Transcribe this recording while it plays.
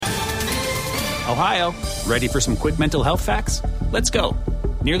Ohio, ready for some quick mental health facts? Let's go.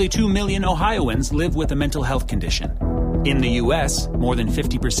 Nearly 2 million Ohioans live with a mental health condition. In the U.S., more than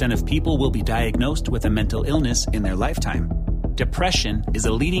 50% of people will be diagnosed with a mental illness in their lifetime. Depression is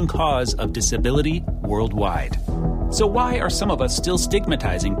a leading cause of disability worldwide. So why are some of us still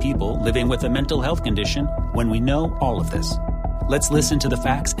stigmatizing people living with a mental health condition when we know all of this? Let's listen to the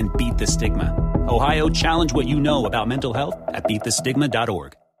facts and beat the stigma. Ohio, challenge what you know about mental health at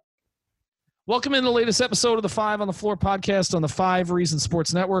beatthestigma.org. Welcome in the latest episode of the Five on the Floor podcast on the 5 Reasons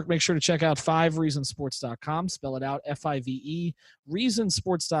Sports Network. Make sure to check out 5reasonsports.com. Spell it out, F-I-V-E,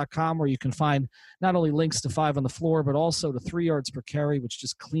 reasonsports.com, where you can find not only links to 5 on the Floor, but also to 3 yards per carry, which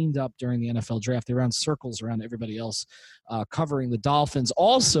just cleaned up during the NFL draft. They ran circles around everybody else covering the Dolphins.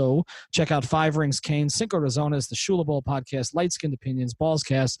 Also, check out 5 Rings Kane, Cinco Razones, the Shula Bowl podcast, Light Skinned Opinions,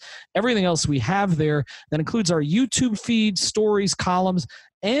 Ballscast, everything else we have there. That includes our YouTube feed, stories, columns,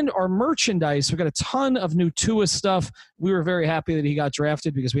 and our merchandise. We've got a ton of new Tua stuff. We were very happy that he got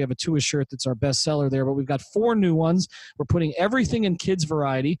drafted because we have a Tua shirt that's our best seller there, but we've got 4 new ones. We're putting everything in kids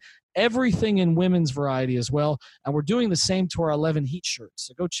variety, everything in women's variety as well, and we're doing the same to our 11 Heat shirts.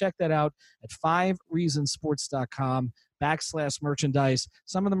 So go check that out at 5reasonsports.com/merchandise.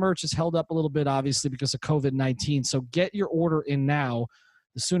 Some of the merch is held up a little bit, obviously, because of COVID-19, so get your order in now.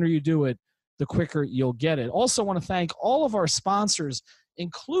 The sooner you do it, the quicker you'll get it. Also want to thank all of our sponsors,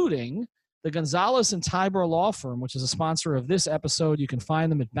 including the Gonzalez and Tybor Law Firm, which is a sponsor of this episode. You can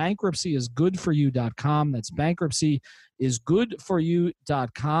find them at bankruptcyisgoodforyou.com. That's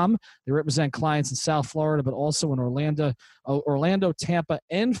bankruptcyisgoodforyou.com. They represent clients in South Florida, but also in Orlando, Tampa,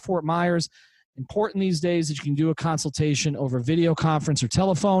 and Fort Myers. Important these days that you can do a consultation over video conference or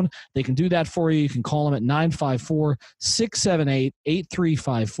telephone. They can do that for you. You can call them at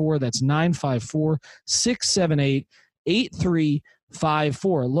 954-678-8354. That's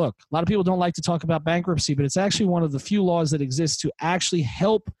 954-678-8354. Look, a lot of people don't like to talk about bankruptcy, but it's actually one of the few laws that exist to actually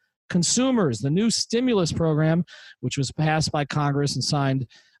help consumers. The new stimulus program, which was passed by Congress and signed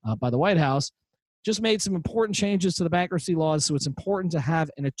by the White House, just made some important changes to the bankruptcy laws, so it's important to have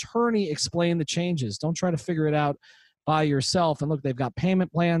an attorney explain the changes. Don't try to figure it out by yourself. And look, they've got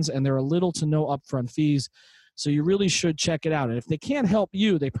payment plans, and there are little to no upfront fees, so you really should check it out. And if they can't help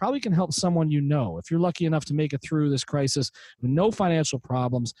you, they probably can help someone you know. If you're lucky enough to make it through this crisis with no financial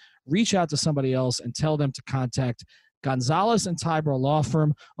problems, reach out to somebody else and tell them to contact Gonzalez and Tybor Law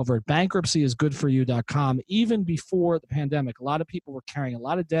Firm over at bankruptcyisgoodforyou.com. Even before the pandemic, a lot of people were carrying a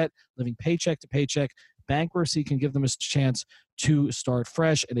lot of debt, living paycheck to paycheck. Bankruptcy can give them a chance to start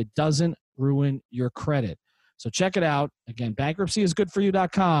fresh, and it doesn't ruin your credit. So check it out. Again,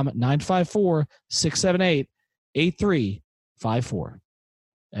 bankruptcyisgoodforyou.com, 954-678-8354.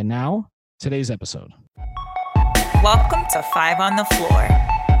 And now, today's episode. Welcome to 5 on the Floor,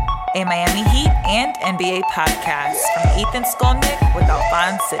 a Miami Heat and NBA podcast from Ethan Skolnick with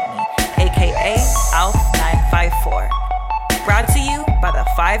Alphonse Sidney, a.k.a. Alf954. Brought to you by the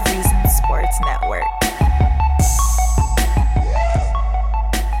 5 Reasons Sports Network.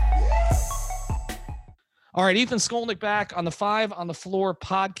 All right, Ethan Skolnick back on the 5 on the Floor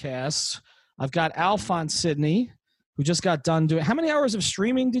podcast. I've got Alphonse Sidney, who just got done doing – how many hours of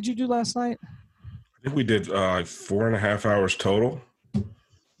streaming did you do last night? I think we did 4.5 hours total.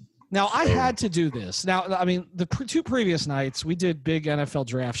 Now, I had to do this. Now, I mean, the 2 previous nights, we did big NFL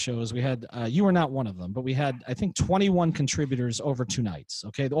draft shows. We had you were not one of them, but we had, I think, 21 contributors over 2 nights.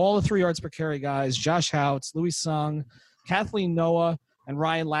 Okay, all the 3 yards per carry guys, Josh Houts, Louis Sung, Kathleen Noah, and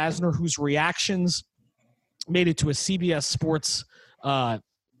Ryan Lasner, whose reactions made it to a CBS Sports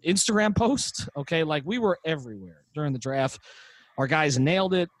Instagram post. Okay, like we were everywhere during the draft. Our guys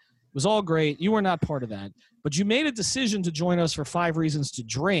nailed it. It was all great. You were not part of that. But you made a decision to join us for 5 Reasons to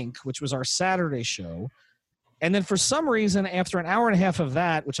Drink, which was our Saturday show. And then for some reason, after an hour and a half of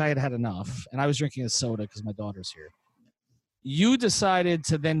that, which I had had enough, and I was drinking a soda because my daughter's here, you decided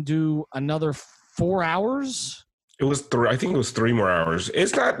to then do another 4 hours? It was 3. I think it was 3 more hours.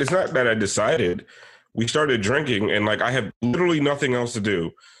 It's not that I decided. We started drinking, and like I had literally nothing else to do.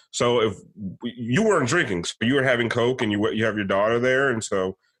 So if you weren't drinking, so you were having Coke, and you have your daughter there, and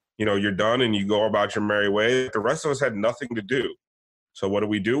so you're done and you go about your merry way. The rest of us had nothing to do. So what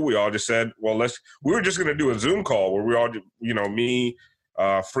do? We all just said, well, we were just going to do a Zoom call where we all, me,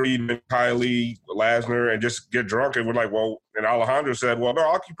 Friedman, Kylie, Lasner, and just get drunk. And we're like, well, and Alejandro said, well, no,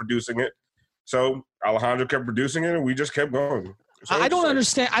 I'll keep producing it. So Alejandro kept producing it, and we just kept going. I don't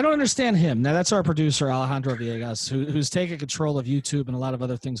understand. I don't understand him. Now that's our producer Alejandro Villegas, who's taken control of YouTube and a lot of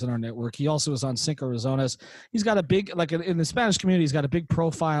other things in our network. He also is on Cinco Razones. He's got a big, like in the Spanish community, he's got a big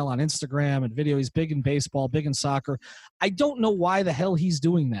profile on Instagram and video. He's big in baseball, big in soccer. I don't know why the hell he's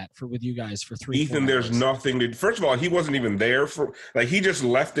doing that with you guys for 3 Ethan, there's nothing to. First of all, he wasn't even there for. Like, he just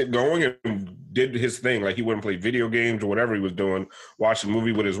left it going and did his thing. Like, he wouldn't play video games or whatever he was doing, watch a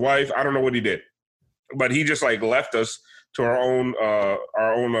movie with his wife. I don't know what he did, but he just like left us to our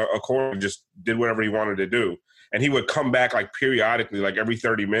own accord and just did whatever he wanted to do. And he would come back like periodically, like every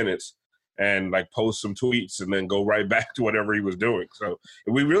 30 minutes and like post some tweets and then go right back to whatever he was doing. So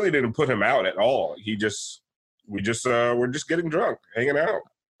we really didn't put him out at all. We're just getting drunk, hanging out.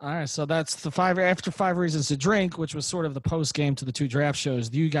 All right, so that's the after 5 reasons to drink, which was sort of the post game to the 2 draft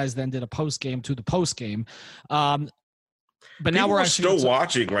shows. You guys then did a post game to the post game. But now we're still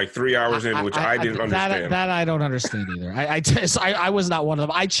watching like 3 hours in, which I didn't understand. That I don't understand either. I was not one of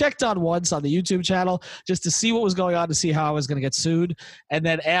them. I checked on once on the YouTube channel just to see what was going on, to see how I was going to get sued, and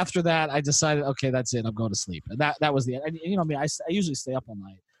then after that, I decided, okay, that's it. I'm going to sleep, and that was the end. You know me, I usually stay up all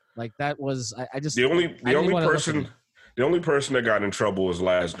night. Like that was I just the only person that got in trouble was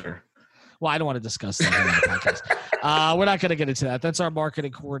Lasner. Well, I don't want to discuss that on the podcast. We're not going to get into that. That's our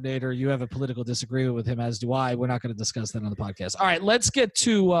marketing coordinator. You have a political disagreement with him, as do I. We're not going to discuss that on the podcast. All right, let's get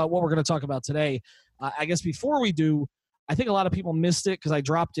to what we're going to talk about today. I guess before we do, I think a lot of people missed it because I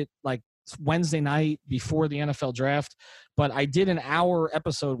dropped it like Wednesday night before the NFL draft. But I did an hour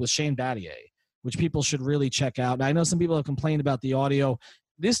episode with Shane Battier, which people should really check out. Now, I know some people have complained about the audio.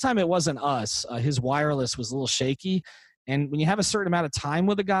 This time it wasn't us. His wireless was a little shaky. And when you have a certain amount of time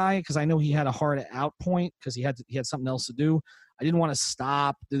with a guy, because I know he had a hard out point because he had something else to do, I didn't want to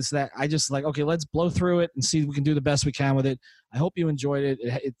stop that. I just like, okay, let's blow through it and see if we can do the best we can with it. I hope you enjoyed it.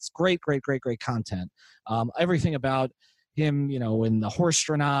 It's great content. Everything about him, you know, in the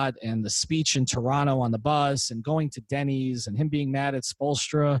Horsetronaut and the speech in Toronto on the bus and going to Denny's and him being mad at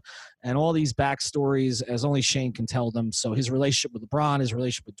Spoelstra and all these backstories as only Shane can tell them. So his relationship with LeBron, his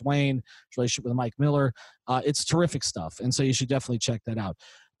relationship with Dwayne, his relationship with Mike Miller, it's terrific stuff. And so you should definitely check that out.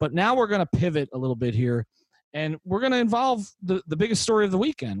 But now we're going to pivot a little bit here, and we're going to involve the biggest story of the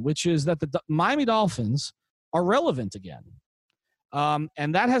weekend, which is that the Miami Dolphins are relevant again.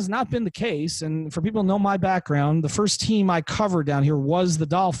 And that has not been the case. And for people who know my background, the first team I covered down here was the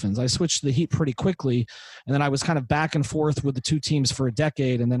Dolphins. I switched to the Heat pretty quickly, and then I was kind of back and forth with the 2 teams for a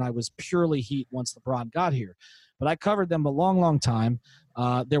decade, and then I was purely Heat once LeBron got here. But I covered them a long time.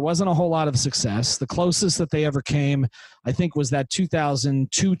 There wasn't a whole lot of success. The closest that they ever came, I think, was that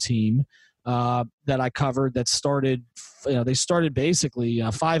 2002 team that I covered that started, they started basically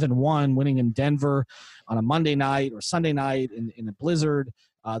 5-1, winning in Denver on a Monday night or Sunday night in a blizzard.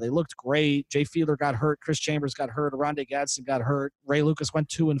 They looked great. Jay Fiedler got hurt. Chris Chambers got hurt. Oronde Gadsden got hurt. Ray Lucas went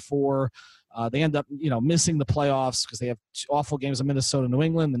 2-4. They end up, missing the playoffs because they have awful games in Minnesota, New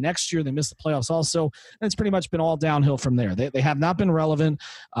England. The next year they missed the playoffs also, and it's pretty much been all downhill from there. They have not been relevant.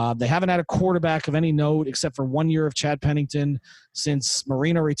 They haven't had a quarterback of any note except for 1 year of Chad Pennington since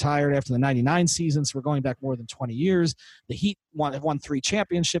Marino retired after the 99 season, so we're going back more than 20 years. The Heat have won 3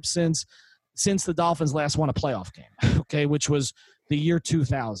 championships since the Dolphins last won a playoff game, okay, which was the year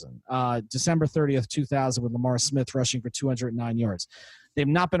 2000, December 30th, 2000, with Lamar Smith rushing for 209 yards. They've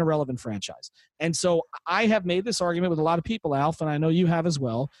not been a relevant franchise. And so I have made this argument with a lot of people, Alf, and I know you have as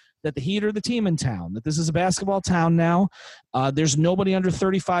well, that the Heat are the team in town, that this is a basketball town now. There's nobody under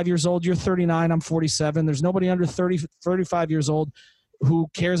 35 years old. You're 39, I'm 47. There's nobody under 35 years old who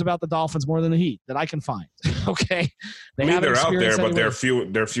cares about the Dolphins more than the Heat that I can find. Okay. They're out there, but they're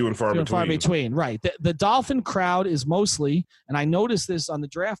few and far between. Right. The Dolphin crowd is mostly, and I noticed this on the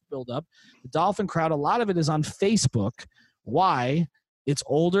draft buildup, the Dolphin crowd, a lot of it is on Facebook. Why? It's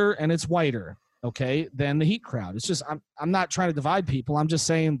older and it's whiter, okay, than the Heat crowd. It's just, I'm not trying to divide people. I'm just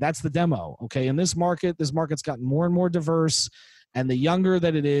saying that's the demo, okay? In this market's gotten more and more diverse, and the younger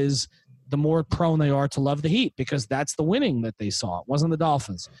that it is, the more prone they are to love the Heat because that's the winning that they saw. It wasn't the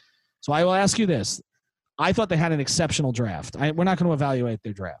Dolphins. So I will ask you this. I thought they had an exceptional draft. We're not going to evaluate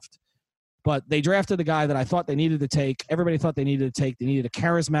their draft. But they drafted the guy that I thought they needed to take. Everybody thought they needed to take. They needed a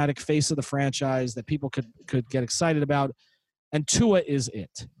charismatic face of the franchise that people could get excited about. And Tua is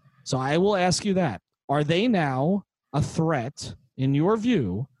it. So I will ask you that. Are they now a threat, in your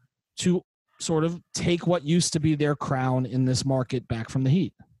view, to sort of take what used to be their crown in this market back from the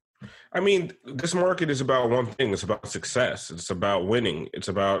Heat? I mean, this market is about one thing. It's about success. It's about winning. It's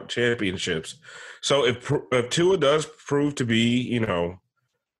about championships. So if Tua does prove to be,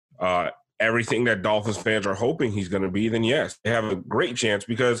 everything that Dolphins fans are hoping he's going to be, then yes, they have a great chance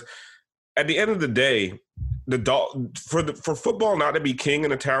because at the end of the day, for football not to be king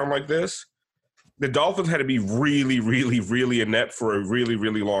in a town like this, the Dolphins had to be really, really, really inept for a really,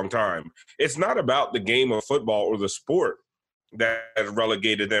 really long time. It's not about the game of football or the sport that has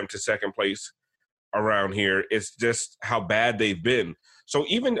relegated them to second place around here. It's just how bad they've been. So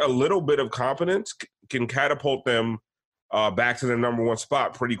even a little bit of competence can catapult them back to the number one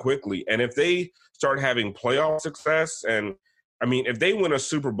spot pretty quickly. And if they start having playoff success, and I mean, if they win a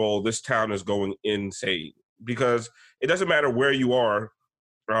Super Bowl, this town is going insane, because it doesn't matter where you are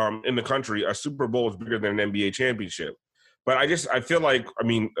in the country, a Super Bowl is bigger than an NBA championship. But I feel like,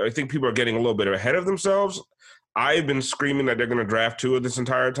 I think people are getting a little bit ahead of themselves. I've been screaming that they're going to draft Tua this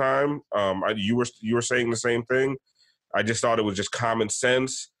entire time. You were saying the same thing. I just thought it was just common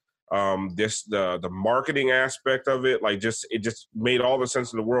sense. The marketing aspect of it, it just made all the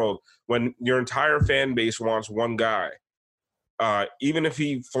sense in the world. When your entire fan base wants one guy, even if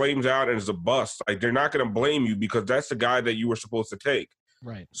he flames out and is a bust, they're not going to blame you, because that's the guy that you were supposed to take.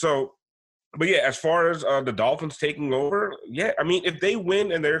 Right. So, but yeah, as far as the Dolphins taking over, yeah, if they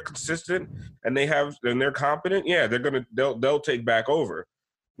win and they're consistent and they're competent, yeah, they'll take back over.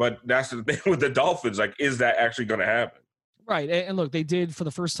 But that's the thing with the Dolphins, is that actually going to happen? Right. And look, they did for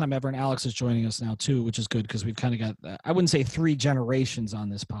the first time ever, and Alex is joining us now too, which is good, because we've kind of got, I wouldn't say 3 generations on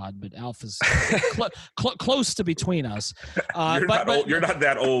this pod, but Alpha's close to between us. You're not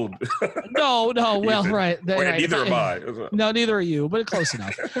that old. No. Well, right. Neither am I. No, neither are you, but close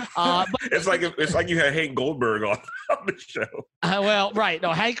enough. But it's like you had Hank Goldberg on the show. Well, right.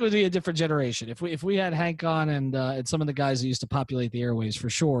 No, Hank would be a different generation. If we had Hank on and some of the guys that used to populate the airways, for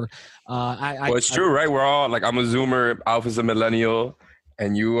sure. It's true, right? We're all I'm a Zoomer, Alpha's a millennial,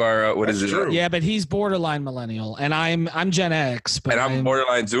 and you are what is it? True. Yeah, but he's borderline millennial, and I'm Gen X. But I'm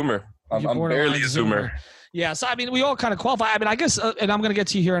borderline Zoomer. I'm barely a Zoomer. Yeah, so we all kind of qualify. I guess, and I'm going to get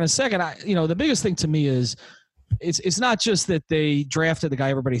to you here in a second. The biggest thing to me is it's not just that they drafted the guy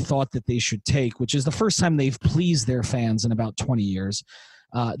everybody thought that they should take, which is the first time they've pleased their fans in about 20 years.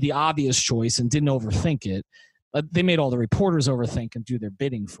 The obvious choice, and didn't overthink it. They made all the reporters overthink and do their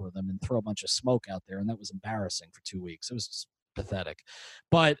bidding for them and throw a bunch of smoke out there, and that was embarrassing for 2 weeks. It was just pathetic.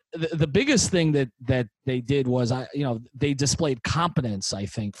 But the biggest thing that they did was, they displayed competence, I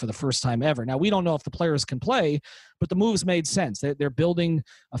think, for the first time ever. Now, we don't know if the players can play, but the moves made sense. They're building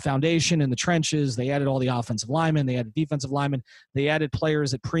a foundation in the trenches. They added all the offensive linemen. They added defensive linemen. They added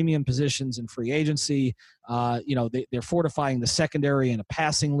players at premium positions in free agency. They're fortifying the secondary in a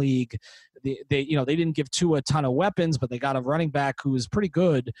passing league. They didn't give Tua a ton of weapons, but they got a running back who was pretty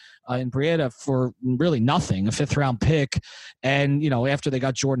good in Brieda for really nothing, a 5th-round pick. And, after they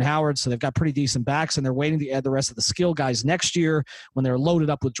got Jordan Howard, so they've got pretty decent backs, and they're waiting to add the rest of the skill guys next year when they're loaded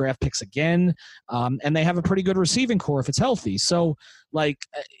up with draft picks again. And they have a pretty good receiving core if it's healthy. So,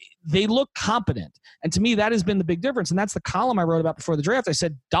 they look competent. And to me, that has been the big difference. And that's the column I wrote about before the draft. I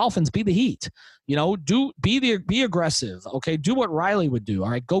said, Dolphins, be the Heat. Be aggressive. Okay, do what Riley would do.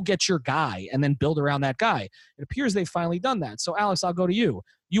 All right, go get your guy and then build around that guy. It appears they've finally done that. So, Alex, I'll go to you.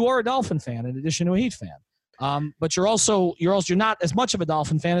 You are a Dolphin fan in addition to a Heat fan. But you're not as much of a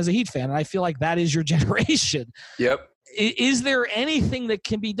Dolphin fan as a Heat fan. And I feel like that is your generation. Yep. Is there anything that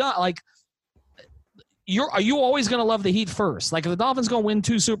can be done? Are you always going to love the Heat first? If the Dolphins go win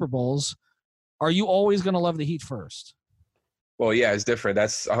 2 Super Bowls, are you always going to love the Heat first? Well, yeah, it's different.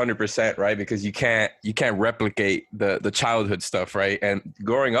 That's 100%, right? Because you can't replicate the childhood stuff, right? And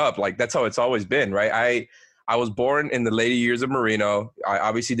growing up, that's how it's always been, right? I was born in the later years of Marino. I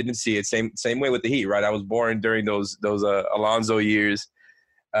obviously didn't see it. Same way with the Heat, right? I was born during those Alonzo years,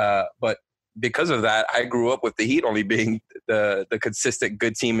 but because of that, I grew up with the Heat only being the consistent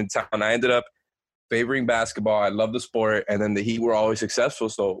good team in town. I ended up favoring basketball. I love the sport, and then the Heat were always successful.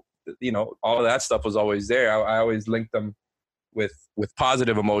 So, all of that stuff was always there. I always linked them with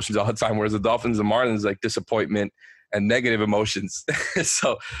positive emotions all the time, whereas the Dolphins and Marlins, disappointment and negative emotions.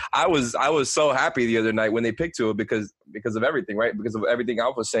 So I was so happy the other night when they picked Tua because of everything, right? Because of everything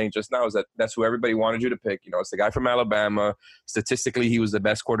Alf was saying just now, is that's who everybody wanted you to pick. It's the guy from Alabama. Statistically, he was the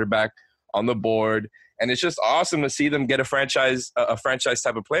best quarterback on the board. And it's just awesome to see them get a franchise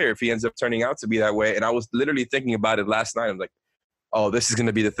type of player if he ends up turning out to be that way. And I was literally thinking about it last night. I'm like, oh, this is going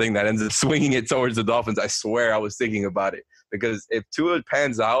to be the thing that ends up swinging it towards the Dolphins. I swear I was thinking about it. Because if Tua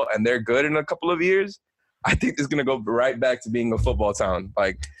pans out and they're good in a couple of years, I think it's going to go right back to being a football town.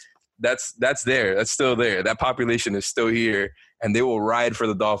 That's there. That's still there. That population is still here. And they will ride for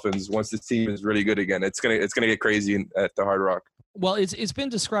the Dolphins once this team is really good again. It's gonna get crazy at the Hard Rock. Well, it's been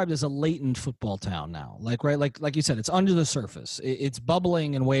described as a latent football town now. Like you said, it's under the surface. It's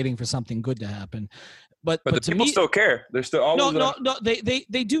bubbling and waiting for something good to happen. But the to people me, still care. They're still always no.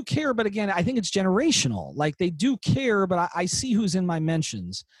 They do care, but again, I think it's generational. Like they do care, but I see who's in my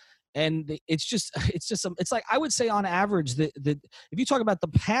mentions, and it's like I would say on average that if you talk about the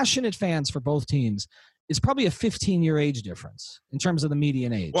passionate fans for both teams, it's probably a 15-year age difference in terms of the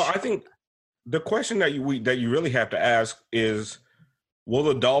median age. Well, I think the question that you really have to ask is, will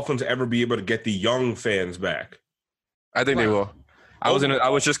the Dolphins ever be able to get the young fans back? I think they will. I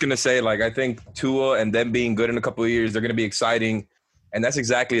was just gonna say, like, I think Tua and them being good in a couple of years, they're gonna be exciting, and that's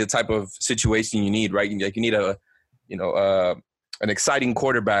exactly the type of situation you need, right? Like you need an exciting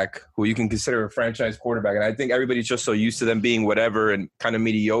quarterback who you can consider a franchise quarterback, and I think everybody's just so used to them being whatever and kind of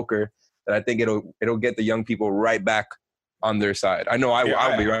mediocre that I think it'll get the young people right back on their side. I know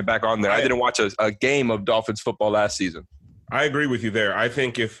I'll be right back on there. I didn't watch a game of Dolphins football last season. I agree with you there. I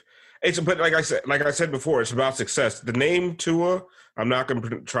think but like I said before, it's about success. The name Tua, I'm not going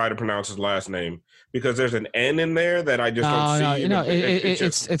to try to pronounce his last name because there's an N in there that I just don't see. No,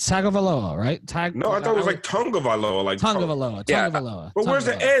 it's Tagovailoa, right? I thought it was like Tungavailoa. Like Tungavailoa. Yeah. But where's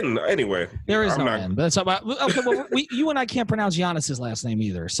the N anyway? There is no N. But you and I can't pronounce Giannis's last name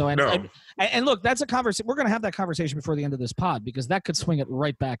either. So and look, that's a conversation. We're going to have that conversation before the end of this pod because that could swing it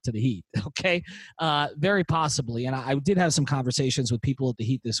right back to the Heat. Okay, very possibly. And I did have some conversations with people at the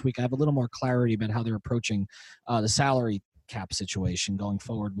Heat this week. I have a little more clarity about how they're approaching the salary cap situation going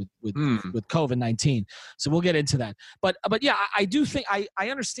forward with COVID-19. So we'll get into that. But yeah, I do think I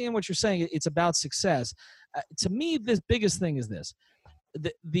understand what you're saying. It's about success. To me, the biggest thing is this.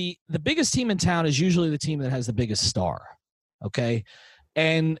 The biggest team in town is usually the team that has the biggest star. Okay.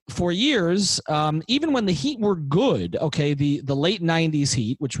 And for years, even when the Heat were good, okay, the late 90s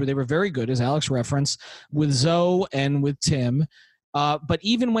Heat, they were very good, as Alex referenced, with Zoe and with Tim. But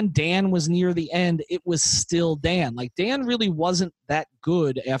even when Dan was near the end, it was still Dan. Like, Dan really wasn't that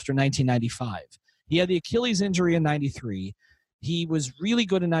good after 1995. He had the Achilles injury in 93. He was really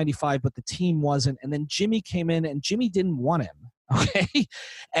good in 95, but the team wasn't. And then Jimmy came in, and Jimmy didn't want him, okay?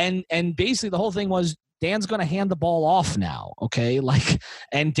 And basically the whole thing was Dan's going to hand the ball off now, okay?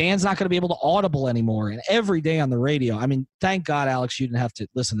 And Dan's not going to be able to audible anymore. And every day on the radio, I mean, thank God, Alex, you didn't have to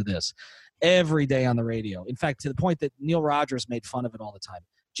listen to this. Every day on the radio. In fact, to the point that Neil Rogers made fun of it all the time.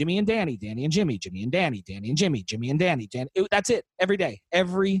 Jimmy and Danny, Danny and Jimmy, Jimmy and Danny, Danny and Jimmy, Jimmy and Danny. That's it. Every day.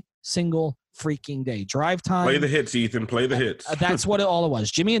 Every single freaking day. Drive time. Play the hits, Ethan. Play the hits. That's what it all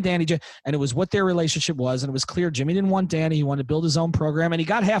was. Jimmy and Danny. And it was what their relationship was. And it was clear Jimmy didn't want Danny. He wanted to build his own program. And he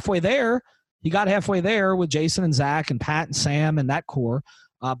got halfway there. With Jason and Zach and Pat and Sam and that core.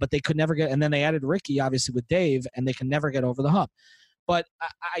 But they could never get – and then they added Ricky, obviously, with Dave, and they can never get over the hump. But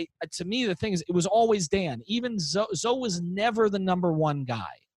to me, the thing is, it was always Dan. Even Zoe was never the number one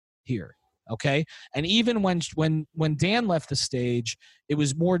guy here, okay? And even when Dan left the stage, it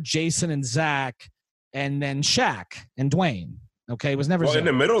was more Jason and Zach and then Shaq and Dwayne, okay? It was never Zoe. In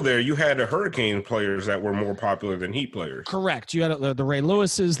the middle there, you had the Hurricane players that were more popular than Heat players. Correct. You had the Ray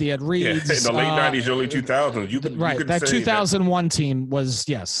Lewises, the Ed Reeds. Yeah, in the late 90s, early 2000s. You could that 2001 team was,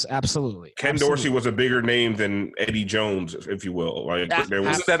 yes, absolutely. Ken Dorsey was a bigger name than Eddie Jones, if you will. Wasn't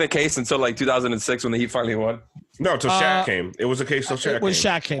that the case until 2006 when the Heat finally won? No, until Shaq came. It was a case till Shaq came. It was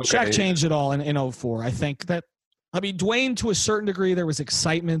Shaq came. Okay. Shaq changed it all in 2004. I think that Dwayne, to a certain degree, there was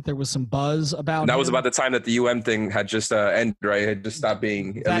excitement. There was some buzz about that him. Was about the time that the UM thing had just ended, right? It had just stopped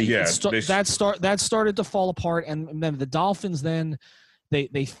being that started to fall apart. And then the Dolphins then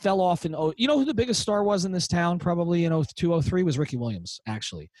they fell off in – you know who the biggest star was in this town probably in 2003 was Ricky Williams,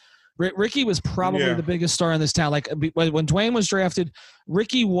 actually. Ricky was probably the biggest star in this town. Like when Dwayne was drafted,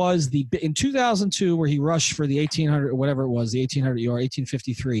 Ricky was in 2002 where he rushed for the 1800 or whatever it was, the 1800 yard,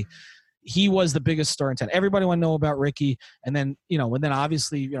 1853. He was the biggest star in town. Everybody want to know about Ricky. And then,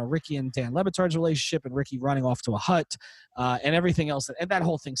 obviously, Ricky and Dan Le Batard's relationship and Ricky running off to a hut and everything else. And that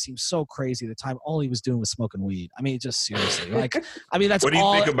whole thing seems so crazy. The time all he was doing was smoking weed. I mean, just seriously. That's what do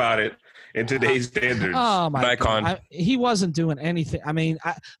you think about it in today's standards? Oh, my God. He wasn't doing anything. I mean,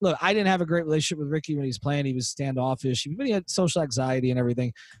 I didn't have a great relationship with Ricky when he was playing. He was standoffish. But he had social anxiety and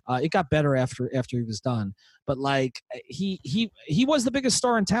everything. It got better after he was done. But he was the biggest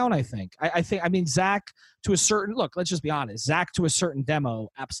star in town, I think. I think Zach to a certain look, let's just be honest. Zach to a certain demo,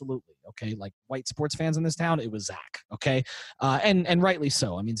 absolutely. Okay. Like white sports fans in this town, it was Zach. Okay. And rightly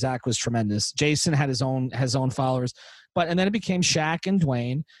so. I mean, Zach was tremendous. Jason had his own followers, and then it became Shaq and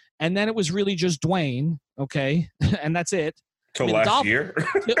Dwayne. And then it was really just Dwayne. Okay. And that's it. Till last year?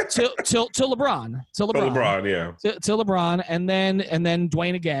 till LeBron. Till LeBron, yeah. Till LeBron. And then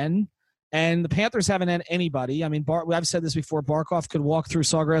Dwayne again. And the Panthers haven't had anybody. I mean, I've said this before. Barkov could walk through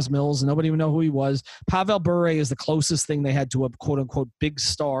Sawgrass Mills and nobody would know who he was. Pavel Bure is the closest thing they had to a quote-unquote big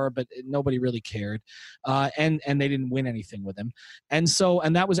star, but nobody really cared. And they didn't win anything with him. And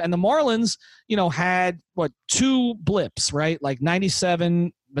the Marlins, had, 2 blips, right? Like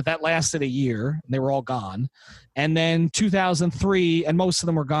 97, but that lasted a year. And they were all gone. And then 2003, and most of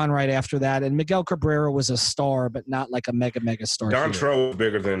them were gone right after that. And Miguel Cabrera was a star, but not like a mega star. Dontrell was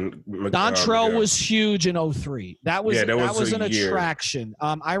bigger than Dontrell was huge in 03. That was an year. attraction.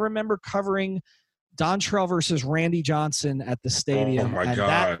 I remember covering Dontrell versus Randy Johnson at the stadium. Oh my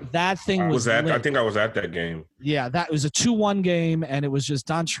God. That thing was lit. I think I was at that game. Yeah, that was a 2-1 game, and it was just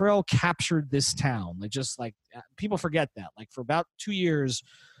Dontrell captured this town. People forget that. Like for about 2 years,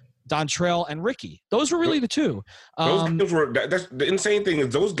 Dontrell and Ricky. Those were really the two. Those games were. That's the insane thing is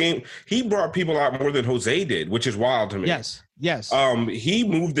those games. He brought people out more than Jose did, which is wild to me. Yes. He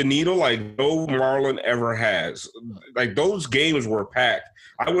moved the needle like no Marlin ever has. Like those games were packed.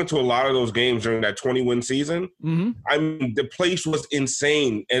 I went to a lot of those games during that 20-win season. Mm-hmm. I mean, the place was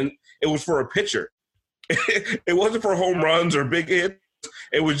insane, and it was for a pitcher. It wasn't for home runs or big hits.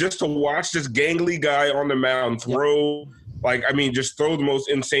 It was just to watch this gangly guy on the mound throw. Just throw the most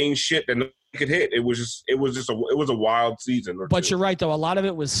insane shit that nobody could hit. It was a wild season. But you're right, though. A lot of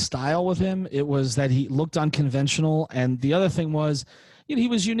it was style with him. It was that he looked unconventional, and the other thing was, he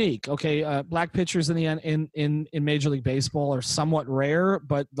was unique. Okay, black pitchers in Major League Baseball are somewhat rare,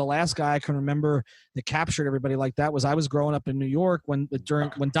 but the last guy I can remember that captured everybody like that was I was growing up in New York when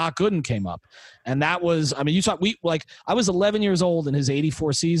Doc Gooden came up, and that was I was 11 years old in his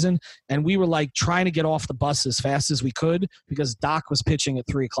 '84 season, and we were like trying to get off the bus as fast as we could because Doc was pitching at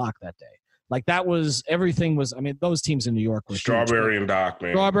 3:00 that day. Like that was everything was. I mean, those teams in New York were Strawberry and Doc,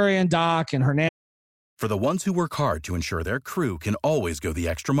 man. Strawberry and Doc and Hernandez. For the ones who work hard to ensure their crew can always go the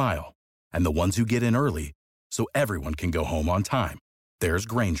extra mile, and the ones who get in early so everyone can go home on time, there's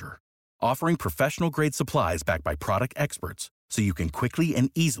Grainger, offering professional-grade supplies backed by product experts so you can quickly and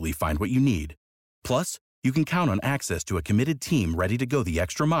easily find what you need. Plus, you can count on access to a committed team ready to go the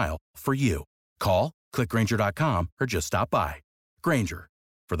extra mile for you. Call, click Grainger.com, or just stop by. Grainger,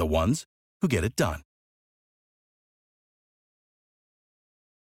 for the ones who get it done.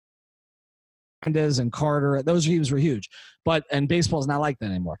 And Carter, those teams were huge, and baseball is not like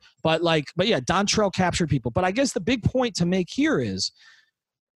that anymore. But yeah, Dontrell captured people. But I guess the big point to make here is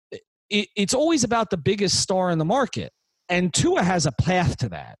it's always about the biggest star in the market, and Tua has a path to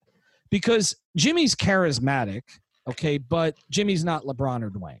that because Jimmy's charismatic, okay, but Jimmy's not LeBron or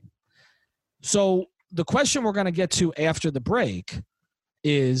Dwayne. So the question we're going to get to after the break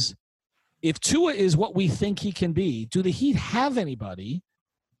is if Tua is what we think he can be, do the Heat have anybody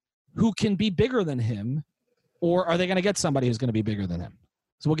who can be bigger than him, or are they going to get somebody who's going to be bigger than him?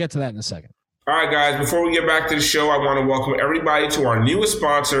 So we'll get to that in a second. All right, guys, before we get back to the show, I want to welcome everybody to our newest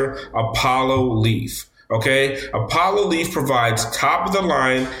sponsor, Apollo Leaf. Okay, Apollo Leaf provides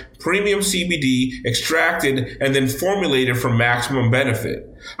top-of-the-line premium CBD extracted and then formulated for maximum benefit.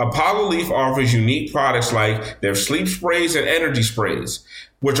 Apollo Leaf offers unique products like their sleep sprays and energy sprays,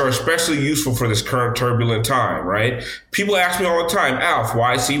 which are especially useful for this current turbulent time, right? People ask me all the time, Alf,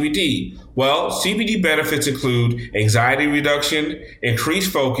 why CBD? Well, CBD benefits include anxiety reduction,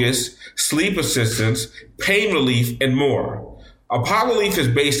 increased focus, sleep assistance, pain relief, and more. Apollo Leaf is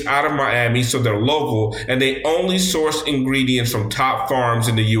based out of Miami, so they're local, and they only source ingredients from top farms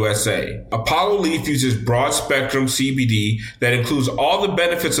in the USA. Apollo Leaf uses broad-spectrum CBD that includes all the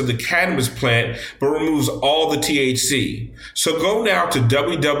benefits of the cannabis plant, but removes all the THC. So go now to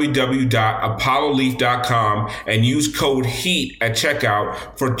www.apolloleaf.com and use code HEAT at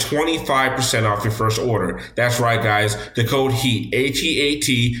checkout for 25% off your first order. That's right, guys. The code HEAT,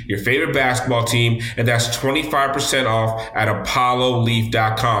 H-E-A-T, your favorite basketball team, and that's 25% off at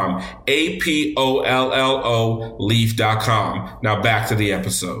ApolloLeaf.com. APOLLO Leaf.com. Now back to the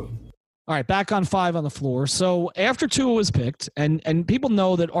episode. All right, back on 5 on the floor. So after Tua was picked, and people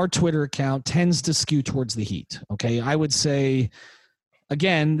know that our Twitter account tends to skew towards the Heat. Okay, I would say,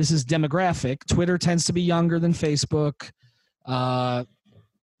 again, this is demographic. Twitter tends to be younger than Facebook. My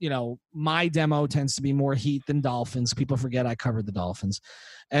demo tends to be more Heat than Dolphins. People forget I covered the Dolphins.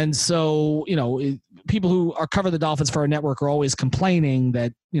 And so, people who cover the Dolphins for our network are always complaining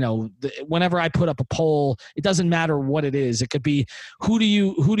that, whenever I put up a poll, it doesn't matter what it is. It could be, who do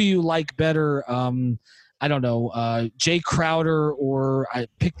you like better? I don't know, Jay Crowder, or I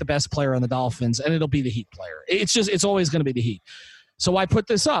pick the best player on the Dolphins, and it'll be the Heat player. It's always going to be the Heat. So I put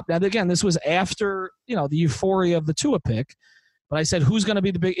this up. Now, again, this was after, the euphoria of the Tua pick. But I said, who's going to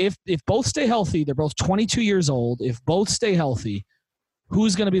be the big – if both stay healthy, they're both 22 years old. If both stay healthy,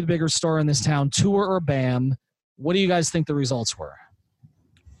 who's going to be the bigger star in this town, Tua or Bam? What do you guys think the results were?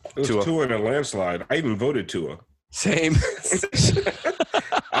 It was Tua in a landslide. I even voted Tua. Same.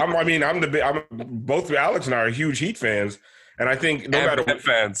 I'm both Alex and I are huge Heat fans, and I think no matter what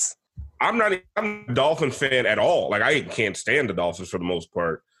fans, I'm a Dolphin fan at all. Like, I can't stand the Dolphins for the most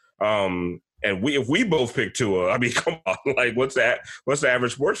part. And if we both pick Tua, I mean, come on, like, what's the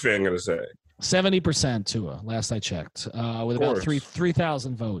average sports fan going to say? 70% Tua, last I checked, with about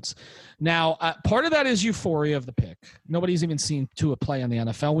 3,000 votes. Now, part of that is euphoria of the pick. Nobody's even seen Tua play in the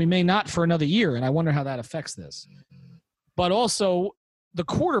NFL. We may not for another year, and I wonder how that affects this. But also, the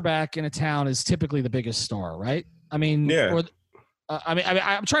quarterback in a town is typically the biggest star, right? I mean, yeah.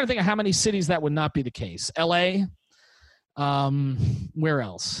 I'm trying to think of how many cities that would not be the case. L.A., where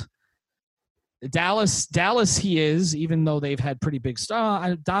else? Dallas, he is, even though they've had pretty big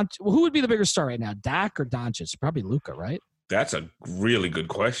star. Who would be the bigger star right now, Dak or Doncic? Probably Luka, right? That's a really good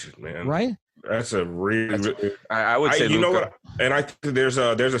question, man. Right? That's a really. I would say you Luka. know what? And I think there's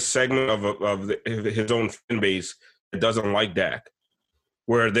a segment of his own fan base that doesn't like Dak,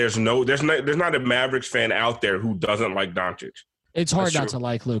 where there's not a Mavericks fan out there who doesn't like Doncic. It's hard not to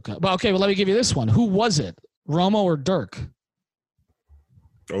like Luka. But okay, well, let me give you this one. Who was it, Romo or Dirk?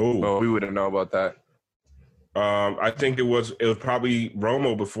 Oh, we wouldn't know about that. I think it was probably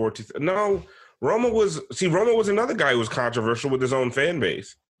Romo before. No, Romo was another guy who was controversial with his own fan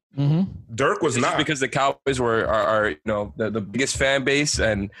base. Mm-hmm. Dirk was not, because the Cowboys are the biggest fan base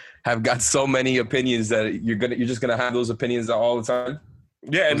and have got so many opinions that you're just gonna have those opinions all the time.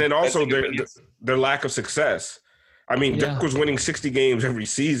 Yeah, and then also their lack of success. I mean, Dirk was winning 60 games every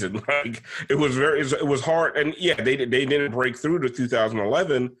season. Like, it was hard, and yeah, they didn't break through to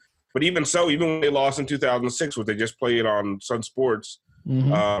 2011. But even so, even when they lost in 2006, which they just played on Sun Sports,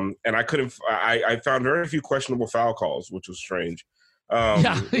 and I found very few questionable foul calls, which was strange.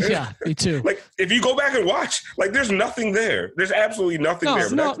 Yeah, me too. Like, if you go back and watch, like, there's nothing there. There's absolutely nothing there.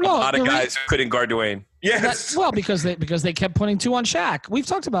 A lot of guys who couldn't guard Dwayne. Yes. Because they kept putting 2 on Shaq. We've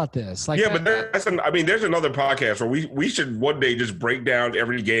talked about this. Like, yeah, but there's another podcast where we should one day just break down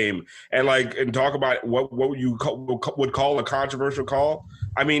every game and talk about what you would call a controversial call.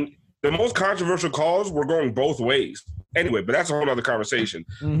 I mean, the most controversial calls were going both ways. Anyway, but that's a whole other conversation.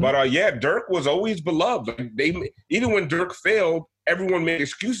 Mm-hmm. But Dirk was always beloved. Like, even when Dirk failed, everyone made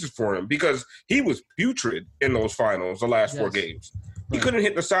excuses for him because he was putrid in those finals, the last 4 games. He couldn't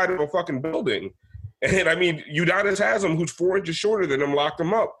hit the side of a fucking building. And, I mean, Udonis Haslem, who's 4 inches shorter than him, locked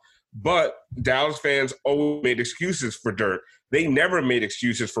him up. But Dallas fans always made excuses for Dirk. They never made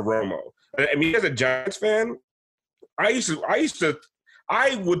excuses for Romo. I mean, as a Giants fan, I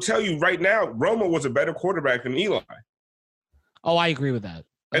would tell you right now, Romo was a better quarterback than Eli. Oh, I agree with that.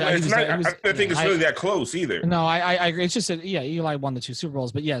 And I don't think it's really that close either. No, I agree. It's just that, Eli won the 2 Super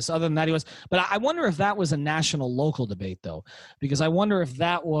Bowls. But, yes, other than that, he was. But I wonder if that was a national-local debate, though, because I wonder if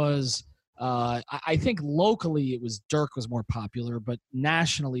that was I think locally it was Dirk was more popular, but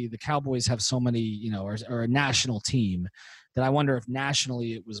nationally the Cowboys have so many, are a national team that I wonder if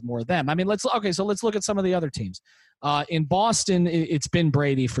nationally it was more them. I mean, let's look at some of the other teams. In Boston, it's been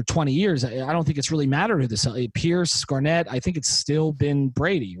Brady for 20 years. I don't think it's really mattered who this Pierce, Garnett. I think it's still been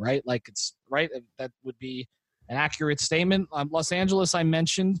Brady, right? Like, it's right. That would be an accurate statement. Los Angeles, I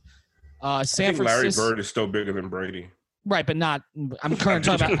mentioned. San Francisco. Larry Bird is still bigger than Brady. Right, but not. I'm talking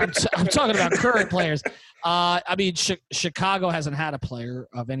about current players. I mean, Chicago hasn't had a player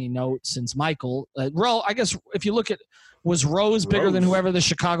of any note since Michael. I guess if you look at, was Rose bigger than whoever the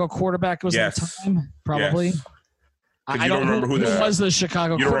Chicago quarterback was at the time? Probably. Yes. I don't remember who was the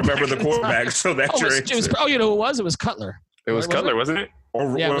Chicago. You don't remember the quarterback, so that's your answer. You know who it was? It was Cutler. It was Cutler, wasn't it? Or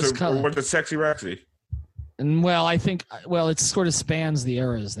was it Sexy Rexy? And I think it sort of spans the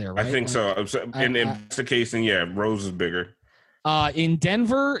eras there, right? I think so. And that's the case, and Rose is bigger. In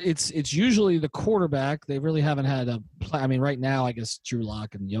Denver, it's usually the quarterback. They really haven't had a play. I mean, right now, I guess Drew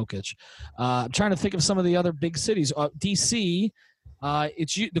Lock and Jokic. I'm trying to think of some of the other big cities. DC,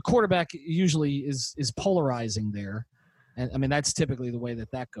 the quarterback usually is polarizing there. And I mean, that's typically the way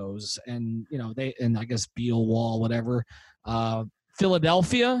that goes. And, I guess Beal, Wall, whatever.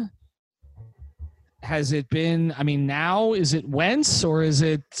 Philadelphia, has it been, I mean, now is it Wentz or is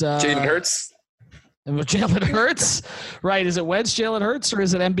it Jalen Hurts? Jalen Hurts, right? Is it Wentz, Jalen Hurts, or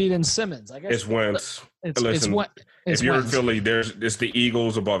is it Embiid and Simmons? I guess it's Wentz. Listen, if you're in Philly, it's the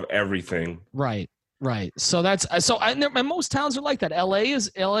Eagles above everything. Right. So and most towns are like that. LA is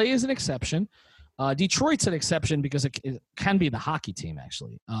an exception. Detroit's an exception because it can be the hockey team,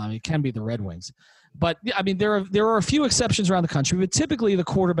 actually. It can be the Red Wings. But, I mean, there are a few exceptions around the country, but typically the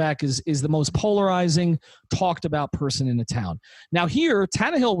quarterback is the most polarizing, talked about person in the town. Now here,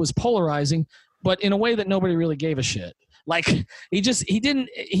 Tannehill was polarizing, but in a way that nobody really gave a shit. Like he wasn't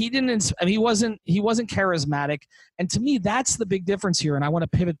charismatic. And to me, that's the big difference here. And I want to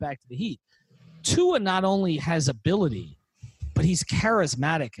pivot back to the Heat. Tua not only has ability, but he's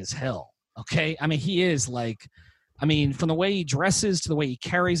charismatic as hell. Okay. I mean, he is from the way he dresses to the way he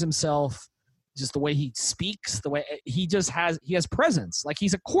carries himself, just the way he speaks, the way he has presence. Like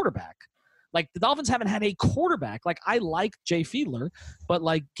he's a quarterback. Like the Dolphins haven't had a quarterback. Like I like Jay Fiedler, but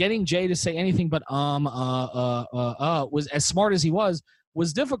like getting Jay to say anything but was as smart as he was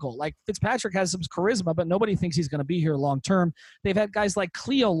difficult. Like Fitzpatrick has some charisma, but nobody thinks he's going to be here long term. They've had guys like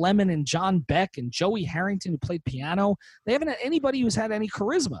Cleo Lemon and John Beck and Joey Harrington who played piano. They haven't had anybody who's had any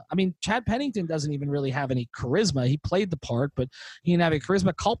charisma. I mean, Chad Pennington doesn't even really have any charisma. He played the part, but he didn't have any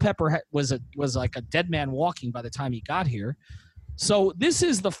charisma. Culpepper was like a dead man walking by the time he got here. So this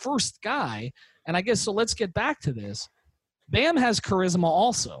is the first guy, and I guess so. Let's get back to this. Bam has charisma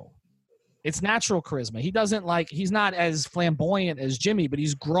also. It's natural charisma. He's not as flamboyant as Jimmy, but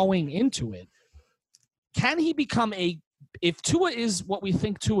he's growing into it. Can he become if Tua is what we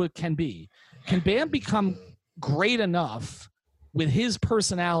think Tua can be, can Bam become great enough with his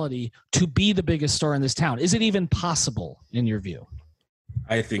personality to be the biggest star in this town? Is it even possible in your view?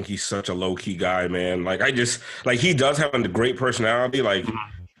 I think he's such a low-key guy, man. He does have a great personality. Like,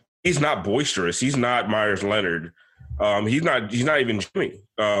 he's not boisterous. He's not Myers Leonard. He's not even Jimmy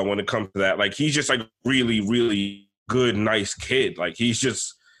when it comes to that. Like, he's just like really, really good, nice kid. Like, he's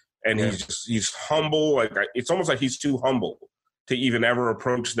humble. Like, it's almost like he's too humble to even ever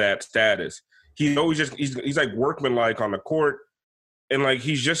approach that status. He's always he's like workmanlike on the court. And like,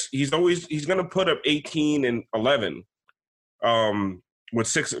 he's going to put up 18 and 11. With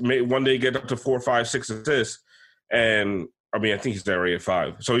 6, one day get up to 4, 5, 6 assists, and I mean I think he's already at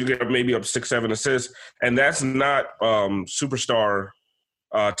 5, so he's get maybe up 6, 7 assists, and that's not superstar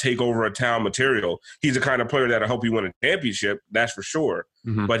take over a town material. He's the kind of player that'll help you win a championship, that's for sure.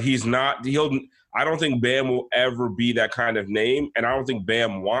 Mm-hmm. But he's not. I don't think Bam will ever be that kind of name, and I don't think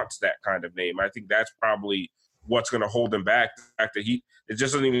Bam wants that kind of name. I think that's probably what's going to hold him back. The fact that it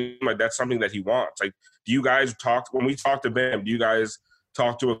just doesn't even like that's something that he wants. Like, do you guys when we talk to Bam? Do you guys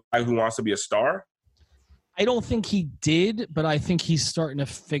talk to a guy who wants to be a star? I don't think he did, but I think he's starting to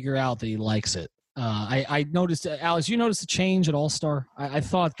figure out that he likes it. I noticed, Alex, you noticed a change at All-Star? I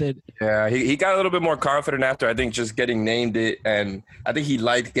thought that. Yeah, he got a little bit more confident after, I think, just getting named it. And I think he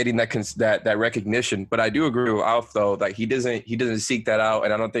liked getting that recognition. But I do agree with Alf, though, that he doesn't seek that out.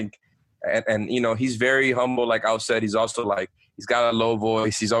 And I don't think, and you know, he's very humble, like Alf said. He's also like, he's got a low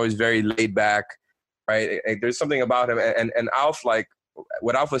voice. He's always very laid back, right? There's something about him. And Alf, like,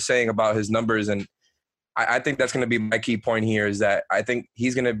 what Alf was saying about his numbers, and I think that's going to be my key point here, is that I think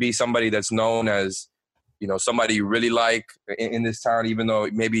he's going to be somebody that's known as, you know, somebody you really like in this town, even though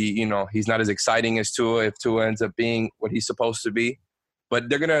maybe, you know, he's not as exciting as Tua if Tua ends up being what he's supposed to be. But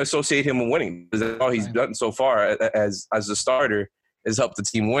they're going to associate him with winning, because that's all he's done so far as a starter is help the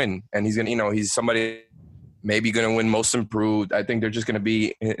team win. And he's going to, you know, he's somebody maybe going to win most improved. I think they're just going to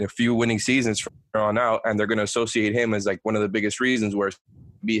be in a few winning seasons from here on out, and they're going to associate him as like one of the biggest reasons where it's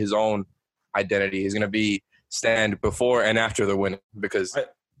be his own identity. He's going to be stand before and after the winning, because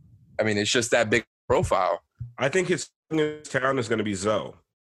I mean, it's just that big profile. I think his town is going to be Zoe.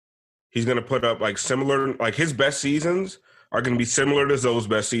 He's going to put up like similar, like his best seasons are going to be similar to Zoe's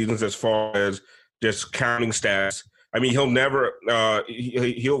best seasons as far as just counting stats. I mean, he'll never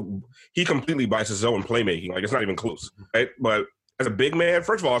he completely biases Zoe in playmaking. Like, it's not even close, right? But as a big man,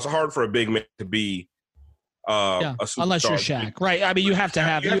 first of all, it's hard for a big man to be a superstar. Unless you're Shaq, right? I mean, you have to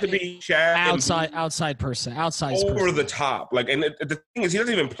be Shaq outside person over the top. Like, and the thing is, he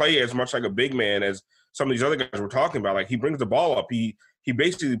doesn't even play as much like a big man as some of these other guys we're talking about. Like, he brings the ball up. He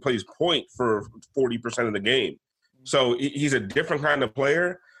basically plays point for 40% of the game. So he's a different kind of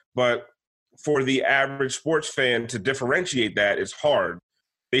player, but for the average sports fan to differentiate that is hard.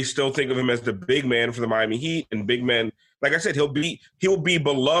 They still think of him as the big man for the Miami Heat, and big men, like I said, he'll be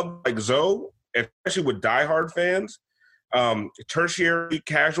beloved like Zoe, especially with diehard fans. Tertiary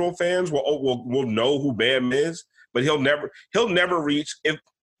casual fans will know who Bam is, but he'll never reach. If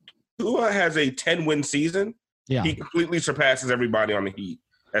Tua has a 10-win season, he completely surpasses everybody on the Heat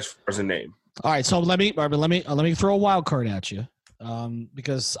as far as a name. All right, so let me throw a wild card at you,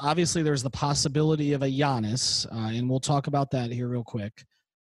 because obviously there's the possibility of a Giannis, and we'll talk about that here real quick.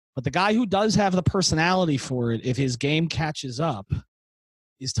 But the guy who does have the personality for it, if his game catches up,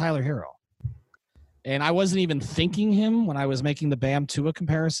 is Tyler Herro. and I wasn't even thinking him when I was making the Bam Tua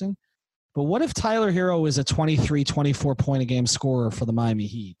comparison. But what if Tyler Hero is a 23, 24 point a game scorer for the Miami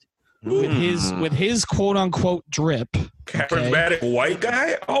Heat? With his quote unquote drip. Charismatic white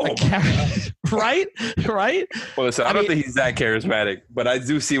guy? Oh, right? Well, so I don't think he's that charismatic, but I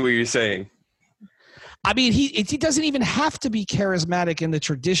do see what you're saying. I mean, he doesn't even have to be charismatic in the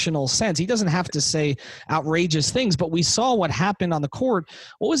traditional sense. He doesn't have to say outrageous things, but we saw what happened on the court.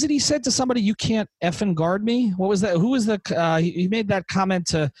 What was it he said to somebody? You can't effing guard me? What was that? Who was he made that comment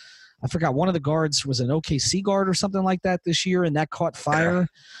to, I forgot, one of the guards was an OKC guard or something like that this year, and that caught fire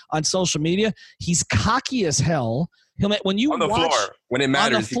on social media. He's cocky as hell. When you on the watch, floor, when it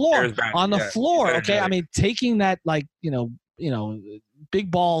matters, on the floor, okay? I mean, taking that, like, you know,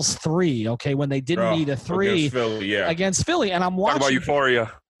 big balls three, okay, when they didn't need a three against Philly. And I'm watching. Talk about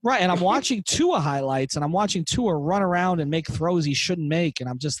euphoria. Right, and I'm watching Tua highlights, and I'm watching Tua run around and make throws he shouldn't make, and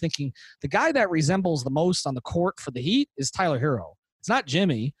I'm just thinking the guy that resembles the most on the court for the Heat is Tyler Hero. It's not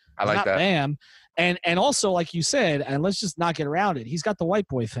Jimmy. I like that. Bam. And also, like you said, and let's just not get around it, he's got the white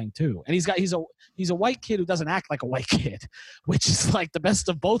boy thing too. And he's a white kid who doesn't act like a white kid, which is like the best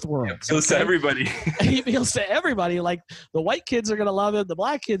of both worlds. He feels to everybody. He feels to everybody. Like the white kids are gonna love him, the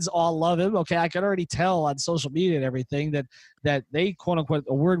black kids all love him. Okay, I can already tell on social media and everything that they, quote unquote,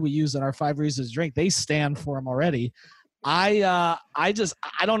 a word we use in our 5 Reasons to Drink, they stand for him already. I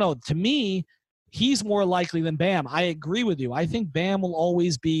don't know. To me, he's more likely than Bam. I agree with you. I think Bam will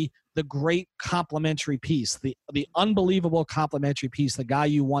always be the great complementary piece, the unbelievable complementary piece, the guy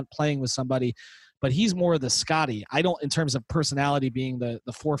you want playing with somebody, but he's more the Scotty. I don't, in terms of personality being the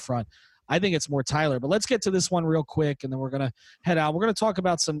forefront. I think it's more Tyler. But let's get to this one real quick, and then we're going to head out. We're going to talk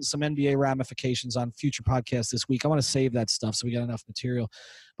about some NBA ramifications on future podcasts this week. I want to save that stuff so we got enough material.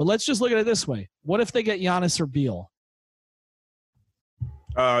 But let's just look at it this way. What if they get Giannis or Beal?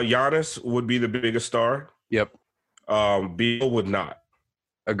 Giannis would be the biggest star. Yep. Beal would not.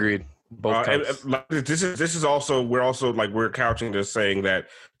 Agreed. Both this is also we're couching this saying that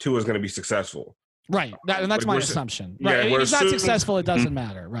Tua is going to be successul. Right, and that's my assumption. Right, if he's not successful, it doesn't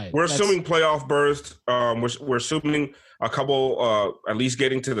matter. Right, we're assuming playoff burst. We're assuming a couple, at least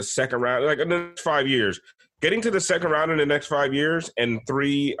getting to the second round, like in the next 5 years. Getting to the second round in the next 5 years and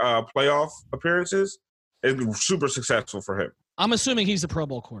 3 playoff appearances is super successful for him. I'm assuming he's a Pro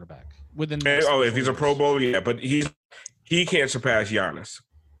Bowl quarterback within. If he's a Pro Bowl, yeah, but he can't surpass Giannis.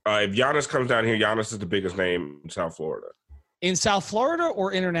 If Giannis comes down here, Giannis is the biggest name in South Florida. In South Florida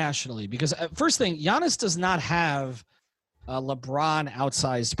or internationally? Because first thing, Giannis does not have a LeBron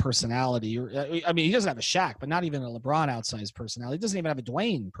outsized personality. I mean, he doesn't have a Shaq, but not even a LeBron outsized personality. He doesn't even have a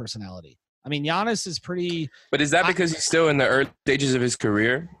Dwayne personality. I mean, Giannis is pretty. But is that because he's still in the early stages of his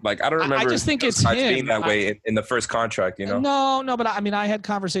career? Like, I don't remember. I just think it's him being that way in the first contract. You know? No. But I mean, I had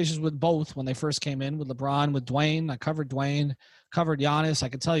conversations with both when they first came in, with LeBron, with Dwayne. I covered Dwayne, covered Giannis. I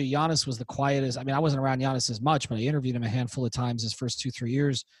can tell you, Giannis was the quietest. I mean, I wasn't around Giannis as much, but I interviewed him a handful of times his first 2-3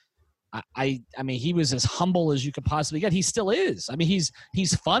 years. I mean, he was as humble as you could possibly get. He still is. I mean,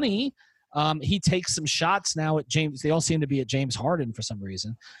 he's funny. He takes some shots now at James. They all seem to be at James Harden for some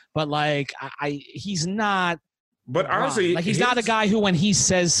reason, but like he's not. But honestly, like he's not a guy who, when he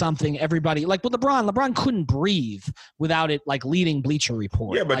says something, everybody like with LeBron couldn't breathe without it like leading Bleacher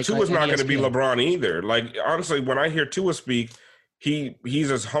Report. Yeah, but like, Tua's not going to be LeBron either. Like honestly, when I hear Tua speak, he's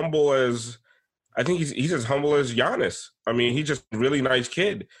as humble as. I think he's as humble as Giannis. I mean, he's just a really nice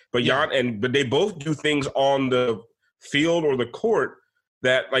kid. But but they both do things on the field or the court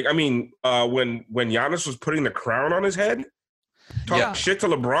that, like, I mean, when Giannis was putting the crown on his head, talk shit to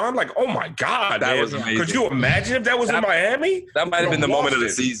LeBron, like, oh my God, that was amazing. Could you imagine if that was in Miami? That might have been the moment of the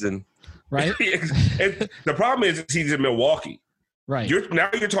season, right? The problem is he's in Milwaukee. Right. Now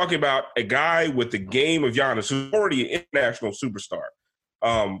you're talking about a guy with the game of Giannis, who's already an international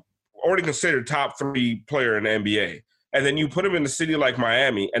superstar. Already considered top 3 player in the NBA. And then you put him in a city like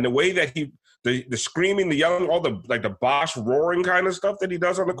Miami, and the way that the screaming, the yelling, all the like the Bosch roaring kind of stuff that he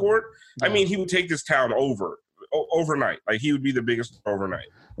does on the court, I mean, he would take this town overnight. Like he would be the biggest overnight.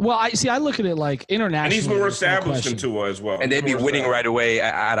 Well, I look at it like internationally. And he's more established than Tua as well. And they'd be winning right away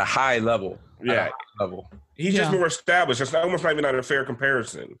at a high level. Yeah. He's just more established. It's almost not even a fair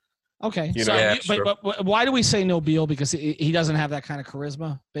comparison. Okay, but why do we say no Beal? Because he doesn't have that kind of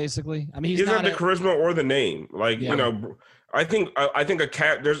charisma, basically. I mean, he doesn't have the charisma or the name. Like you know, I think a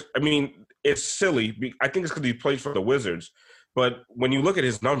cat. I mean, it's silly. I think it's because he plays for the Wizards, but when you look at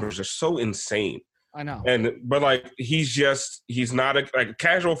his numbers, they're so insane. I know. But like he's not like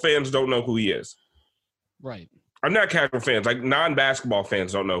casual fans don't know who he is. Right. I'm not casual fans. Like non-basketball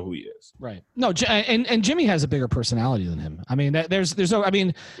fans don't know who he is. Right. No, and Jimmy has a bigger personality than him. I mean, there's no. I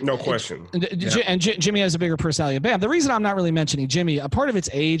mean, no question. And Jimmy has a bigger personality than Bam. The reason I'm not really mentioning Jimmy, a part of it's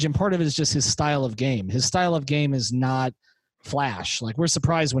age, and part of it is just his style of game. His style of game is not flash. Like, we're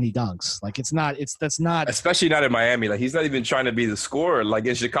surprised when he dunks. Like, that's not. Especially not in Miami. Like, he's not even trying to be the scorer. Like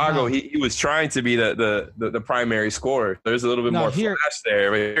in Chicago, he was trying to be the primary scorer. There's a little bit more flash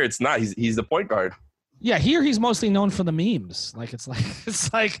there. But here it's not. He's the point guard. Yeah, here he's mostly known for the memes. It's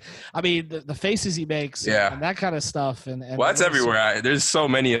like I mean the faces he makes and that kind of stuff. And well, that's everywhere. There's so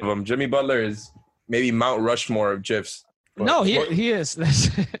many of them. Jimmy Butler is maybe Mount Rushmore of GIFs. No, he is.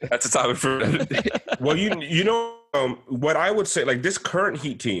 That's a topic for well, you know what I would say, like this current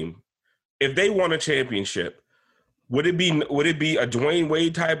Heat team, if they won a championship, would it be a Dwayne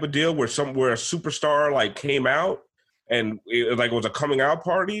Wade type of deal where a superstar like came out and it was a coming out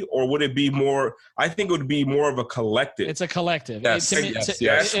party, or would it be more? I think it would be more of a collective. It's a collective. Yes,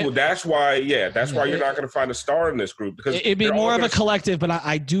 that's why you're not going to find a star in this group, because it'd be more of a collective. But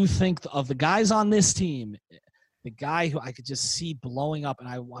I do think of the guys on this team, the guy who I could just see blowing up, and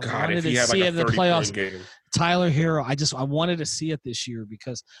I wanted to see it in the playoffs. Tyler Hero. I wanted to see it this year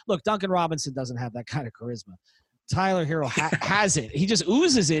because look, Duncan Robinson doesn't have that kind of charisma. Tyler Hero has it. He just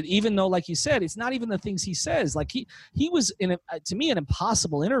oozes it, even though, like you said, it's not even the things he says. Like he was to me an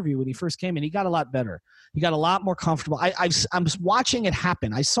impossible interview when he first came in. He got a lot better. He got a lot more comfortable. I'm watching it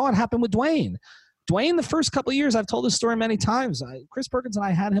happen. I saw it happen with Dwayne. Dwayne, the first couple of years, I've told this story many times. Chris Perkins and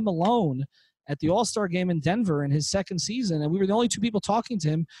I had him alone at the All-Star game in Denver in his second season, and we were the only two people talking to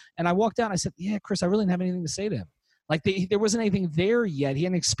him. And I walked out and I said, "Yeah, Chris, I really didn't have anything to say to him." Like there wasn't anything there yet. He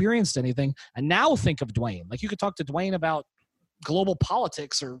hadn't experienced anything. And now think of Dwayne. Like you could talk to Dwayne about global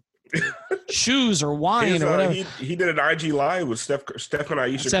politics or shoes or wine or whatever. He did an IG live with Steph and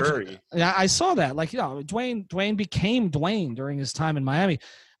Ayesha Curry. Yeah, I saw that. Like, Dwayne became Dwayne during his time in Miami.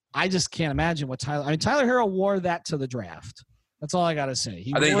 I just can't imagine what Tyler Hero wore that to the draft. That's all I got to say.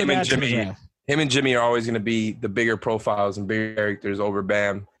 I think him and Jimmy are always going to be the bigger profiles and bigger characters over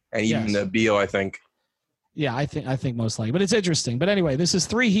Bam and even the Beal, I think. Yeah, I think most likely. But it's interesting. But anyway, this is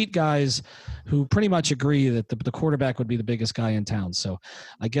three Heat guys who pretty much agree that the quarterback would be the biggest guy in town. So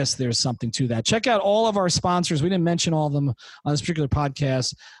I guess there's something to that. Check out all of our sponsors. We didn't mention all of them on this particular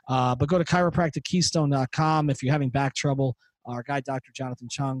podcast, but go to chiropractickeystone.com if you're having back trouble. Our guy, Dr. Jonathan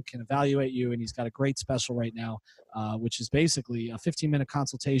Chung, can evaluate you, and he's got a great special right now, which is basically a 15-minute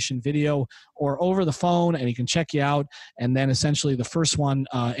consultation video or over the phone, and he can check you out. And then essentially the first one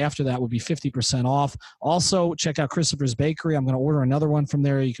after that would be 50% off. Also, check out Christopher's Bakery. I'm going to order another one from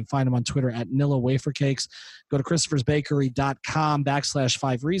there. You can find him on Twitter at Nilla Wafer Cakes. Go to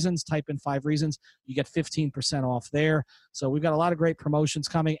christophersbakery.com/5 reasons. Type in 5 reasons. You get 15% off there. So we've got a lot of great promotions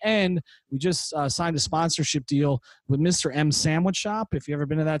coming. And we just signed a sponsorship deal with Mr. M Sandwich Shop. If you've ever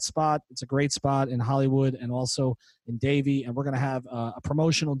been to that spot, it's a great spot in Hollywood and also in Davie. And we're going to have a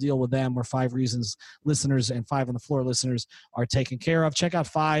promotional deal with them where 5 Reasons listeners and 5 on the Floor listeners are taken care of. Check out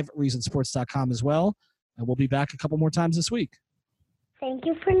 5reasonsports.com as well. And we'll be back a couple more times this week. Thank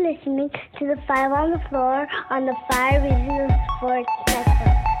you for listening to the 5 on the Floor on the 5 Reasons Sports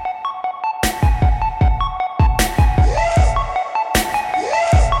Network.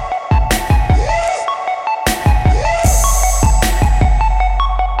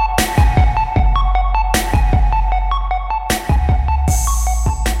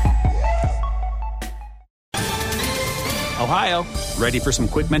 Ohio, ready for some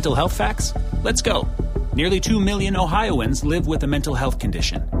quick mental health facts? Let's go. Nearly 2 million Ohioans live with a mental health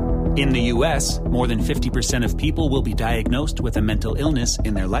condition. In the U.S., more than 50% of people will be diagnosed with a mental illness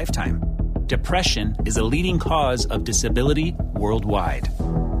in their lifetime. Depression is a leading cause of disability worldwide.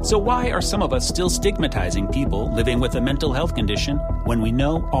 So why are some of us still stigmatizing people living with a mental health condition when we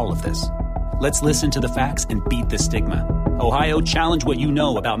know all of this? Let's listen to the facts and beat the stigma. Ohio, challenge what you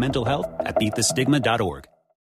know about mental health at beatthestigma.org.